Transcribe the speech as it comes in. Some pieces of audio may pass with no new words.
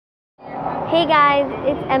Hey guys,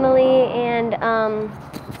 it's Emily, and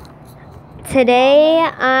today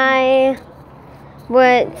I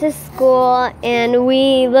went to school and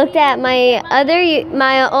we looked at my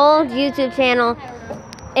old YouTube channel,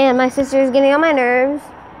 and my sister is getting on my nerves.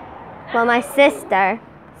 Well, my sister,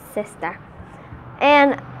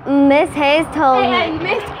 and Miss Hayes told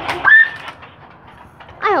me.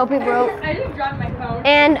 I hope he broke. I just dropped my phone.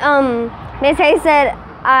 And Miss Hayes said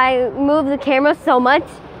I moved the camera so much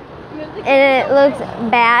and it looks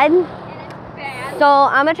bad. So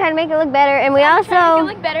I'm gonna try to make it look better. And we also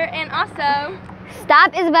make it look better, and also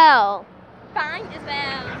stop, Isabel. find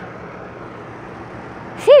Isabel.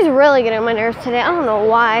 She's really getting on my nerves today. I don't know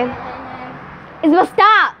why. Isabel,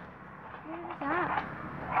 stop.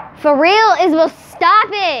 For real, Isabel, stop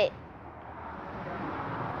it.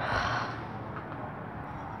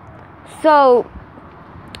 So,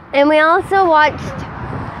 and we also watched,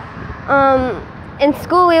 in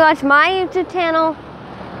school we watched my YouTube channel,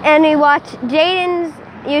 and we watched Jaden's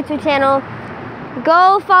YouTube channel.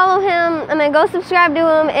 Go follow him, go subscribe to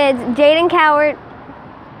him. It's Jaden Cowart.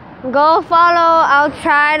 Go follow, I'll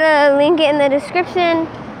try to link it in the description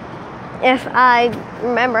if I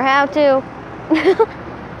remember how to.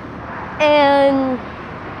 And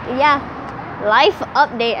yeah, life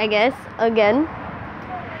update, I guess, again.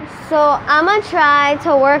 So I'm gonna try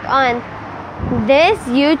to work on this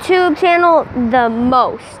YouTube channel the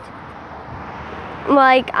most.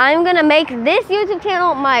 Like, I'm gonna make this YouTube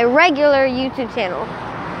channel my regular YouTube channel.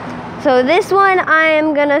 So this one I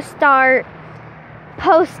am gonna start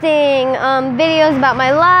posting videos about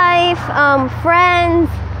my life, friends,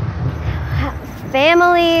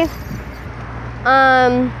 family,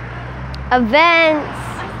 events,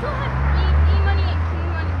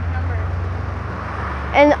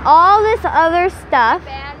 and all this other stuff.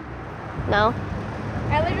 Bad. No.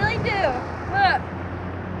 I literally do. Look.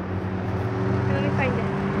 Let me find it.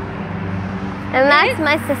 And that's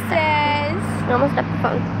my sister. Says. I almost up the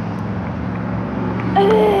phone.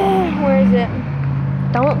 Where is it?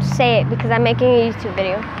 Don't say it because I'm making a YouTube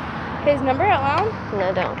video. His number out loud?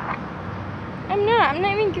 No, don't. I'm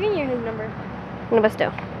not even giving you his number. No, but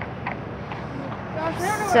still. Gosh, I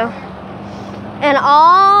don't know So, and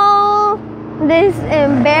all this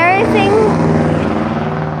embarrassing.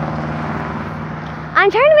 I'm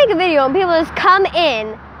trying to make a video and people just come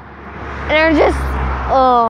in and are just, oh.